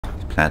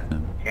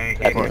Platinum.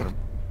 Platinum.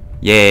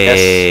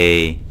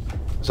 Yay!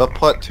 Is that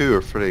plat 2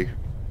 or 3?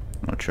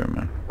 Not sure,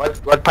 man.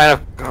 What kind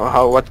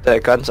of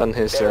what guns on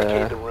his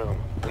rank?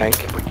 Protect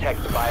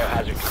the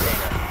biohazard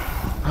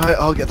container. Alright,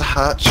 I'll get the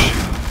hatch.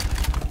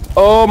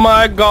 Oh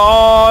my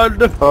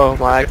god! Oh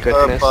my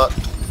goodness.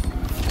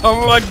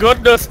 Oh my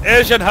goodness,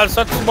 Asian has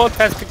such small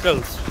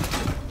testicles.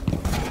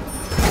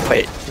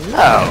 Wait,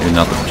 no. You're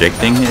not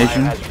objecting,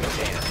 Asian?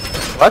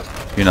 What?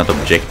 You're not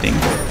objecting.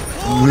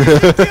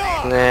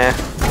 Nah.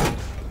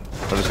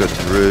 I just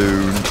got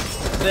ruined.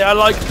 They are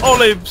like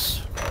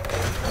olives.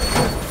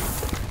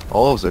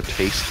 Olives are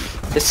tasty.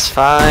 It's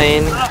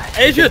fine.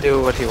 He Asian! can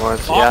do what he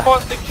wants, I yeah.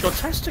 can't think your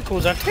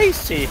testicles are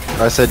tasty.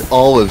 I said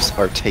olives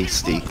are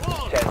tasty.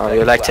 Oh,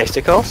 you like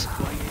testicles?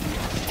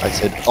 I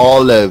said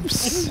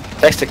olives.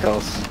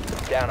 Testicles.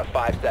 Down to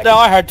 5 seconds. No,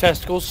 I heard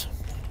testicles.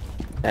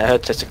 Yeah, I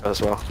heard testicles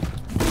as well.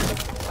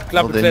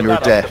 Glad Well, we then cleared you're that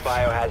up. deaf. The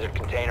biohazard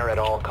container at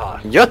all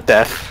costs. You're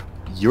deaf.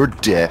 You're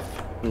deaf.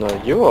 No,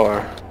 you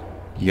are.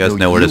 You guys No,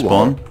 know where to you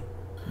spawn?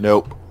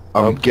 Nope.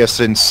 I'm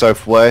guessing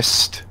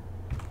southwest.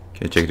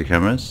 Okay, check the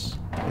cameras,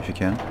 if you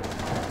can.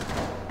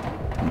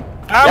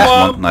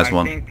 Ammo! Nice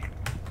one.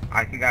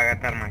 I think I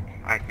got thermite.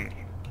 I think.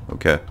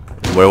 Okay.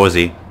 Where was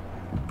he?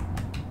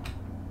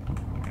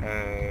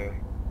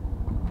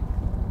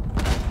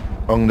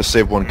 I'm gonna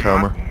save one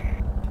camera.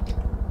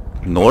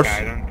 North?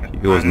 I don't.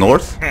 He was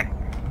north?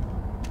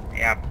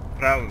 Yeah,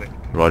 probably.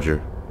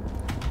 Roger.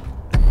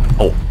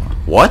 Oh,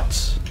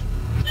 what?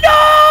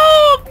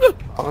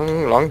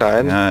 Long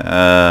died.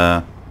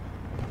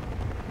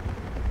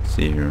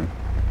 See here.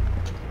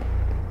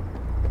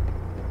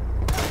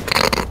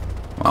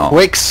 Wow.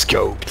 Quick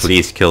scope.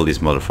 Please kill this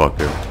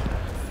motherfucker.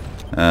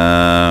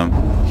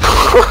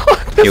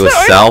 He was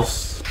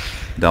south,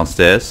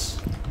 downstairs.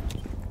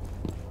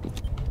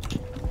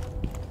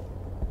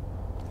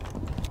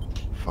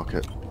 Fuck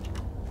it.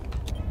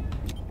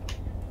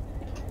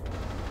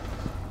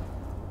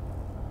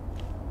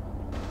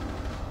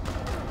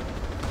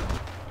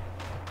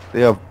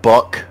 They have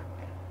Buck.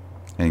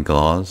 And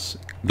glass.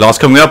 Glass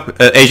coming up.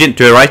 Agent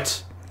to your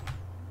right.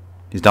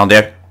 He's down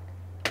there.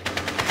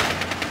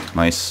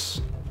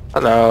 Nice.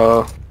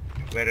 Hello.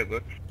 Very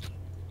good.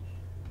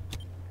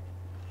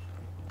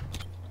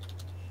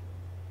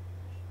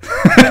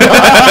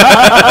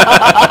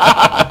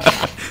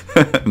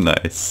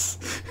 Nice.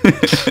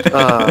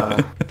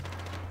 I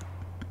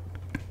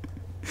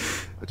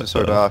just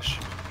heard Ash.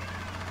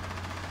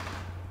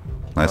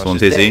 Nice Oh, one,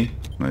 she's Tizzy.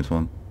 Nice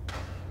one.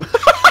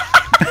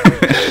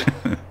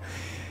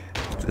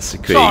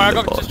 Sorry, I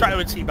got distracted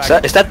with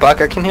teabag. Is that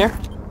Buck I can hear?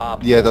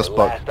 Yeah, that's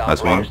Buck.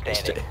 Nice one.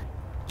 He's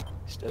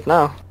dead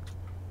now.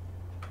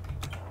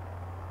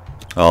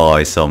 Oh,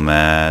 he's so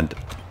mad.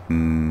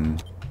 Hmm.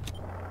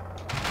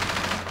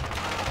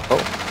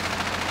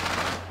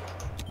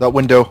 That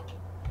window.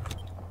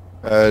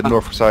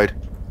 North side.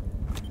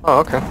 Oh,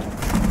 okay.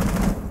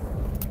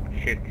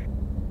 Shit.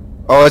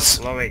 Oh, it's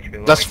Low HP.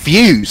 Low that's HP.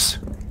 Fuse.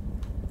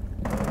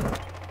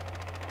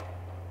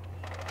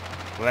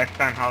 Less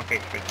than half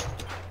HP.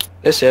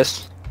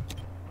 Yes.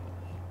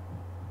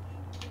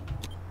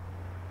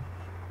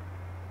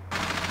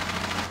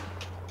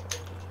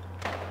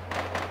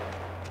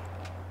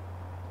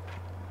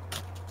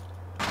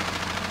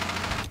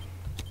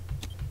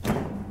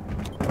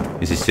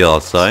 Is he still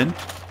outside?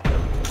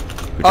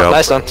 Good Oh, job.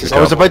 nice one. Good I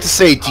was job. about to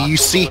say, do you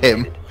see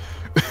him?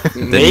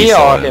 Then Me he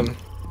saw or him?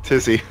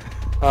 Tizzy.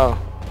 Oh.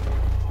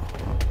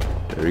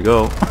 There we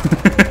go.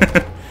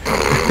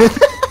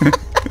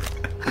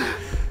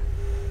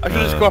 I should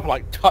have just gone up and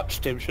like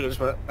touched him, should have just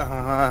went,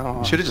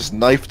 You should have just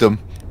knifed him.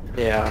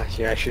 Yeah,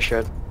 you actually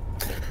should.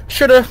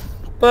 Shoulda,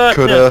 but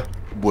Coulda,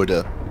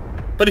 woulda.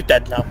 but he's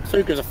dead now, so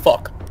who gives a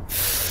fuck?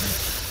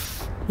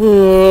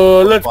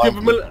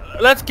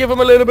 Let's give him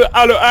a little bit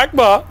Alo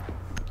Akbar.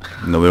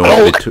 No, we want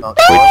it to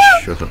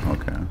Twitch.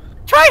 Okay.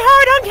 Try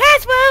hard on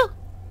Caswell.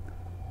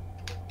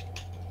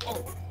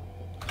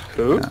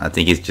 Who? I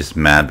think he's just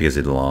mad because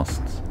he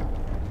lost.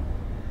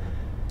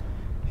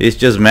 He's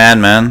just mad,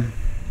 man.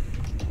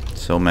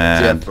 So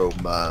mad. Defo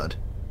mad.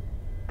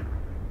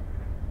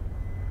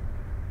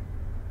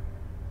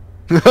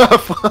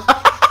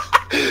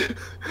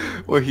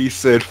 What he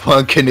said,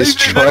 Funkin is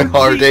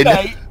tryharding.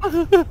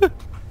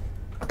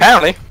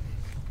 Apparently.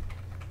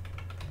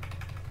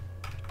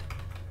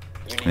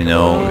 You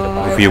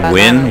know, if you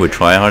win, we're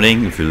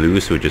tryharding. If you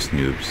lose, we're just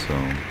noobs.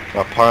 So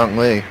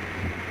Apparently.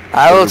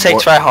 I will take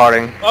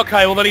tryharding.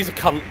 Okay, well then he's a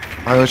cunt.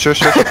 Sure.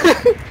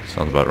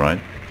 sounds about right.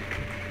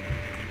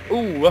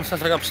 Ooh, that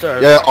sounds like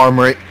upstairs. Yeah,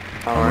 armory.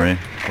 Armory,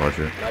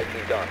 Roger.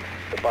 Nicely done.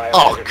 The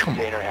Oh, biohazard come on.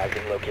 container has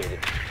been located.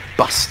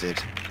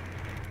 Busted.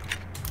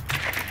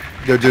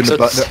 They're doing So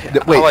the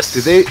it's- wait, I was-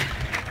 did they?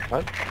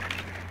 What?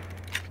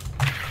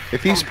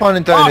 If he's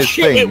spawning down Oh his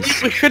shit,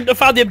 things, we shouldn't have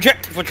found the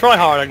objective for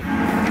tryharding.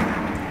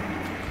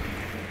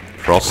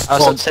 Frost. I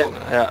was saying,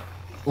 yeah.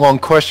 long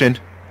question.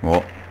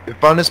 What? If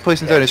Ban is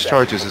placing down his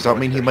charges, does that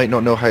mean he might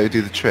not know how to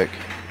do the trick?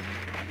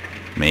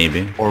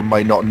 Maybe. Or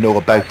might not know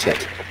about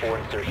it? 4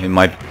 insertion. We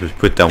might just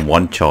put down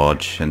one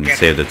charge and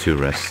save the two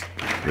rest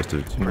of the two.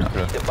 The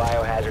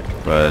biohazard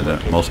container But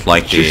located. most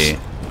likely, Just-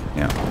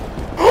 yeah.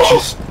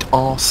 Just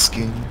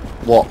asking.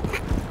 What?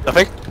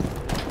 Nothing?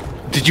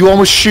 Did you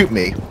almost shoot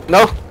me?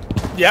 No?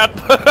 Yep.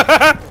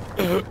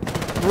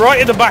 Right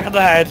in the back of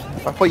the head.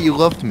 I thought you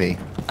loved me.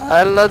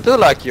 I do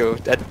like you.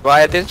 That's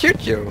why I didn't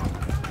shoot you.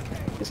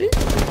 You see?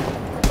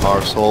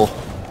 Arsehole.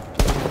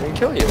 I didn't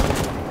kill you.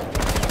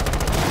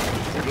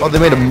 Oh, they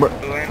made a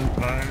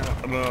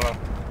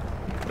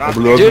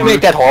Did you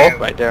make that hole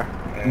right there?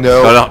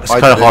 No. It's I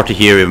kind of didn't. hard to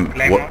hear him.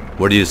 Claymore?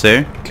 What did you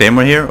say?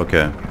 Claymore here?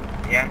 Okay.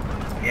 Yeah,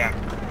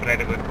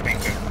 very good,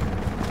 thank you.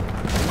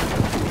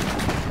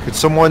 Could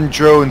someone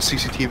drone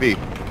CCTV?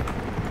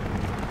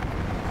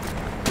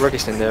 Work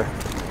is in there.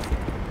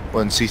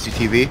 On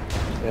CCTV?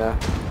 Yeah.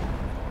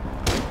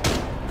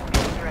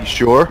 You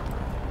sure?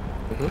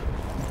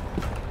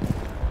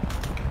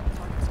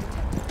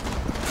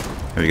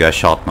 Have you guys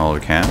shot in all the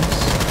cams?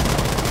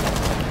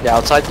 Yeah,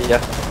 outside, yeah.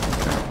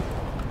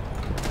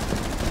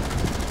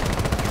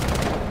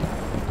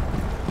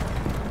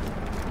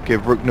 Okay,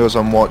 Rook knows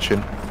I'm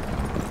watching.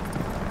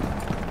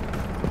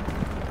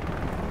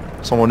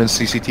 Someone in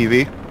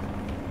CCTV?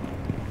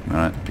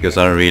 Alright, because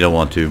I really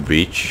want to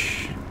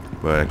breach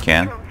where I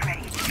can.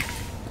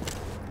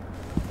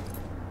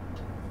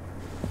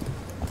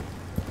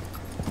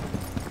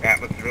 Yeah,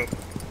 was true.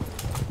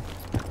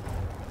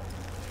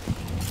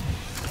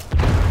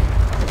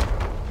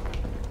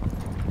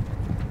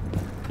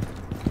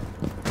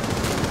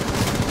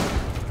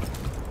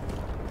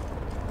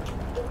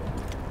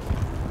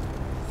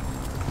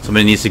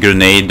 Somebody needs a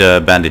grenade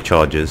bandit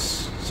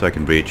charges so I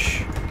can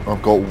breach.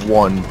 I've got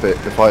one, but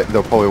if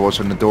there probably was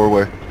in the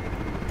doorway.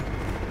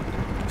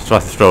 Let's try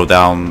to throw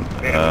down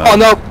Oh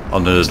no!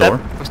 under the Who's door.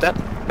 that? Who's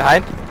that?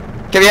 Behind?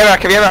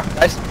 Caviera!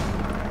 Nice.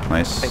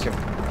 Nice. Thank you.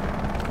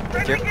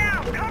 Thank you.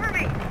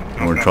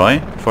 You wanna try?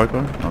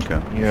 Farquhar?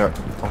 Okay. Yeah,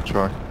 I'll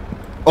try.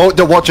 Oh,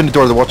 they're watching the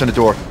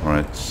door,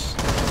 Alright.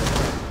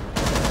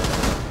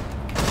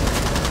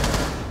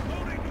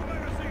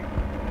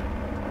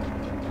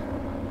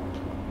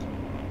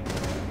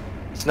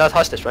 It's not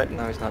hostage, right?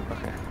 No, it's not.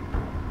 Okay.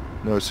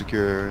 No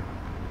secure.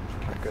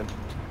 Okay, good.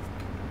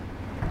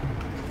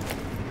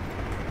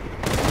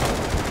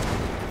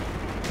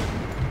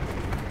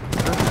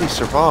 How did they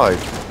survive?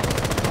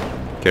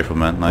 Careful,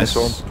 man. Nice.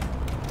 Nice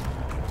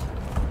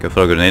Go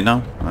throw a grenade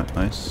now. Right,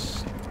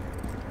 nice.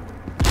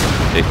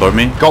 They cover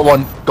me. Got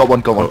one.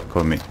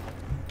 Cover me.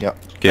 Yeah.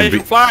 Get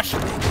Asian flash.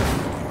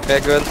 Okay,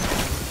 good.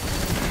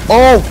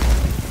 Oh!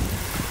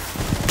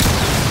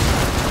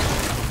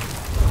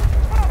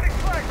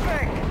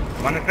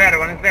 One is there,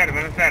 roof, one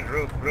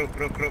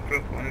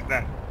is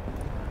there.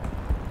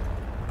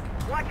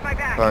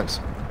 Thanks.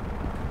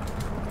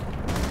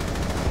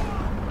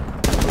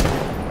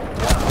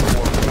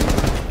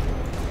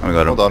 Oh, we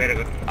got him. Hold on. Very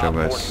good. Go,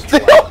 guys.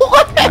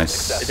 What?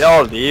 Nice. They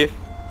all leave.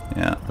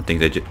 Yeah, I think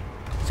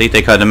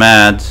they kinda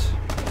mad.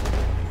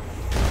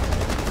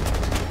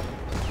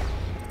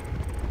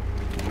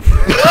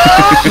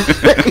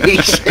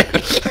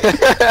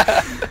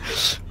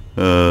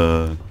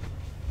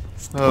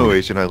 Oh,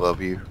 Asian, I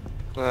love you.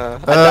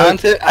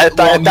 I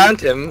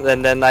downed him,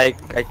 and then I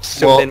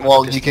zoomed in.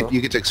 Well, with you the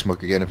pistol. can take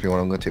smoke again if you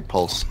want. I'm gonna take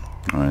pulse.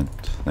 Alright,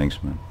 thanks,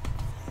 man.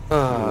 You're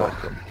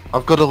welcome.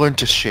 I've got to learn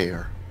to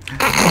share.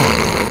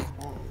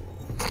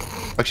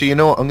 Actually, you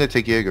know what? I'm gonna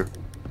take Jaeger.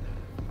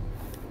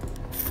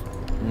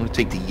 I'm gonna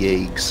take the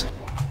Jaegs.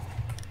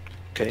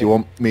 Okay. Do you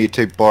want me to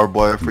take barbed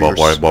wire for your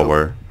Barbed smoke?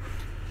 wire.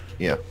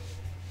 Yeah.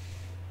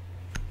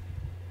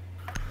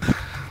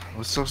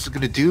 What's else it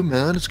gonna do,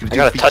 man? It's gonna I do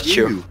gotta for touch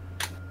you. you.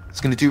 It's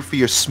gonna do for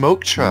your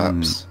smoke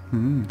traps.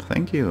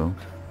 Thank you.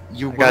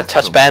 You're I gotta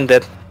touch welcome.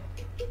 bandit.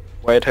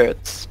 Where it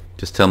hurts.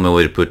 Just tell me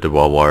where to put the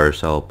barbed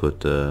wires. I'll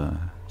put the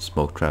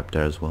smoke trap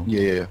there as well.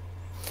 Yeah.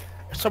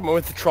 Someone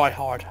with the try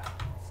hard.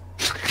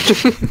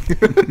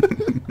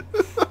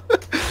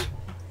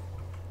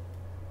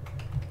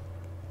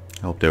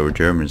 I hope they were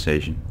Germans,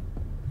 Asian.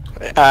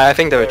 I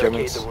think they were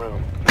Barricade Germans. the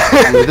room.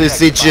 They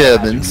say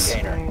Germans.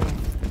 Container.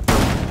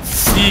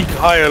 Sieg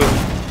Heil.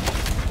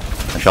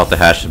 I shot the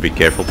hash, so be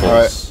careful,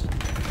 Pulse.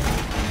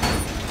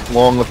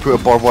 Long, I'll put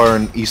a barbed wire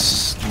in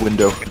east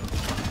window.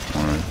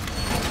 Alright.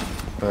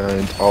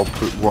 And I'll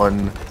put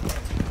one...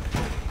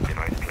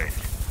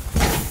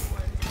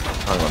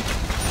 Hang on.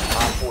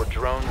 Op 4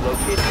 drone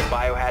located the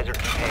biohazard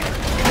container.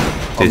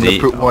 I'm Dizzy.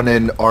 gonna put one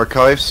in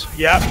archives.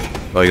 Yep.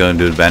 Are you gonna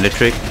do the bandit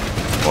trick?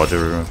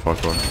 Whatever,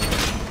 Farquhar.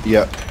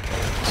 Yeah.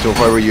 So if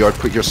I were you, I'd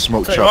put your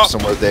smoke Tell you trap what.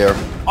 somewhere there.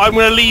 I'm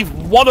gonna leave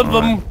one of them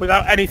Alright.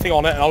 without anything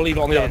on it, and I'll leave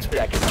it on the 10 other two.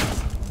 seconds.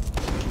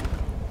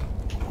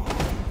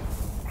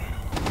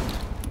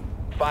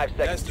 5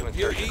 seconds to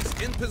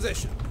insertion. in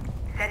position.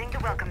 Setting the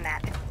welcome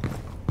mat.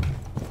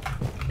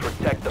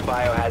 Protect the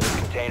biohazard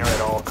container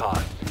at all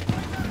costs.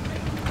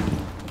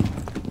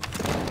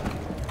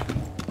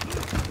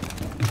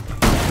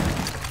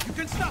 You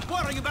can stop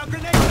worrying about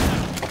grenades now.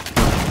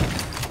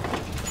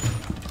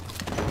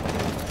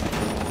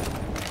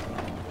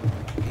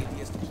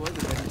 AD is deployed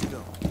and ready to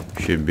go.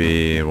 should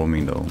be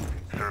roaming though.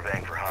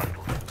 Surveying for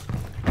hostiles.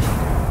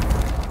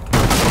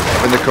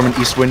 And they're coming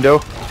east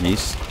window.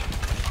 East.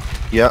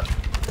 Yeah.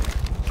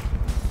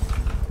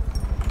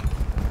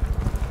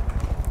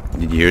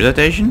 Did you hear that,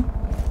 Asian?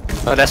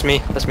 Oh, that's me.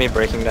 That's me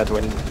breaking that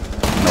window.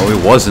 No,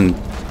 it wasn't.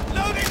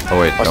 Oh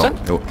wait, Was no.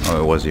 it?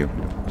 Oh, it was you.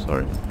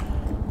 Sorry.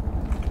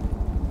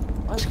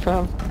 What's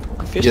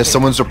confused? Yeah,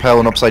 someone's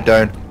rappelling upside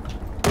down.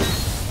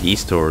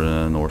 East or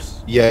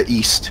north? Yeah,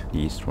 east.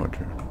 East,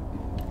 Roger.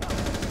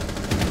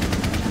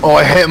 Oh,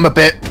 I hit him a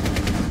bit.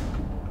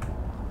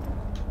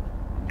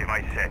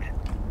 Device set.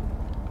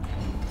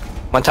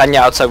 Montagna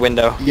outside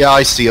window. Yeah,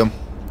 I see him.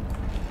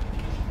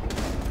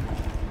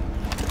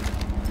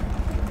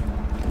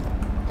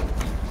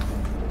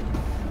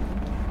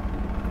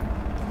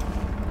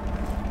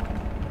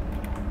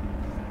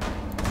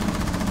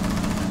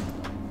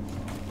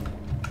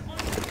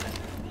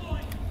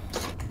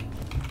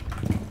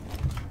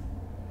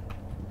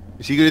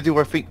 Is he gonna do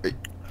our thing?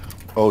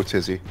 Oh, it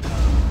is he.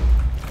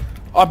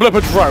 I blew up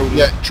a drone.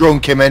 Yeah, drone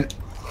came in.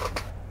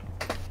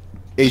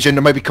 Asian,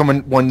 there might be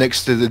coming one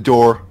next to the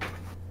door.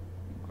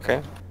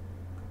 Okay.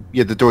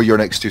 Yeah, the door you're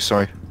next to,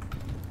 sorry.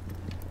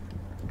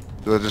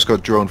 So I just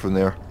got drone from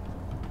there.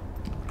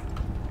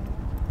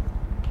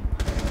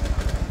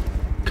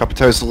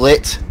 Capito's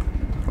lit.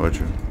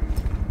 Roger.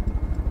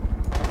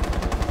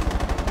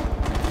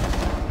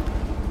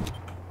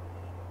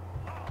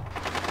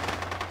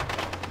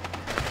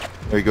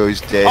 There you go,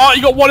 he's dead. Oh,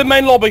 you got one in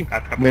main lobby.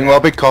 Main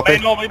lobby, copy.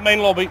 Main lobby, main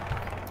lobby.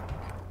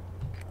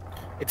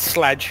 It's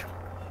Sledge.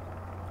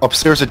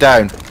 Upstairs or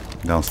down?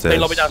 Downstairs. Main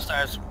lobby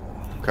downstairs.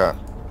 Okay.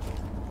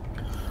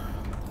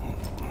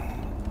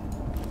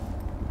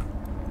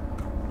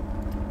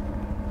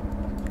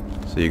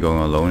 So you're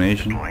going alone,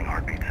 Asian? Deploying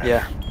heartbeat sensor.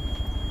 Yeah.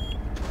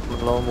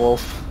 Lone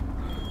wolf.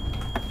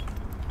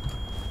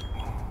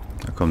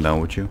 I'll come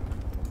down with you.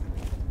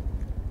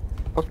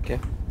 Okay.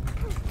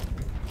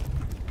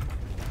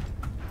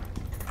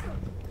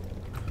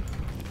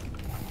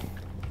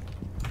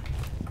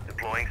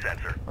 Deploying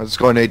sensor. I just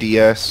got an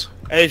ADS.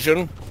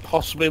 Asian,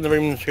 possibly in the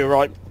room to your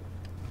right.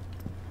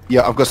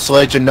 Yeah, I've got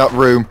Sledge in that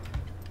room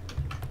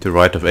To the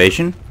right of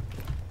Asian?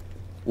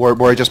 where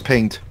I just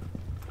pinged.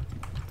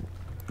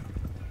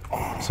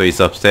 So he's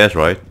upstairs,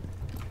 right?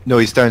 No,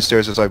 he's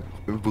downstairs as I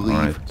believe.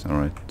 Alright,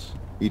 alright.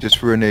 He just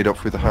threw a nade up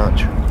through the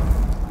hatch.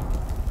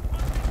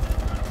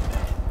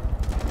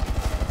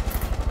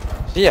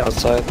 Yeah,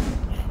 outside.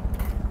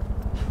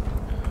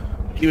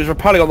 He was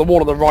rappelling on the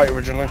wall on the right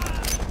originally.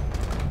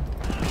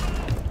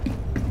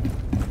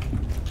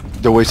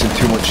 They're wasting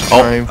too much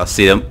Oh, time. I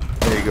see them.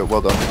 There you go,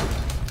 well done.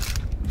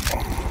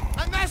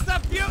 And that's the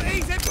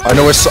beauties in I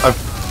know it's... Op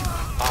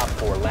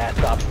 4, last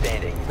stop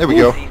standing. There we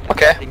go. Cease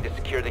Okay. attempting to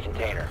secure the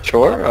container.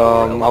 Sure.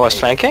 I was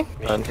flanking.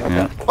 And,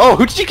 Yeah. Oh,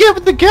 who did you get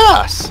with the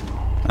gas?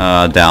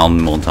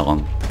 Down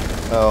Montagne.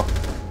 Oh.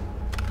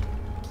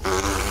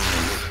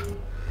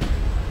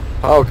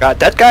 Oh god,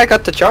 that guy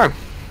got the charm.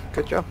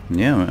 Good job.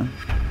 Yeah, man.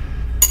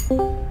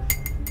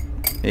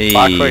 Hey,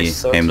 Barclay's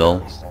so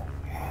Heimdall.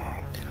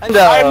 And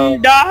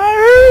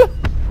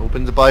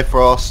Open the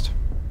Bifrost.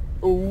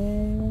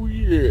 Oh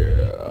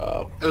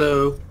yeah.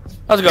 Hello.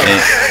 How's it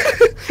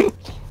going?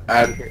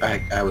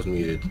 I was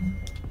muted.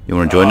 You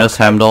wanna join us,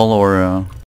 Heimdall, or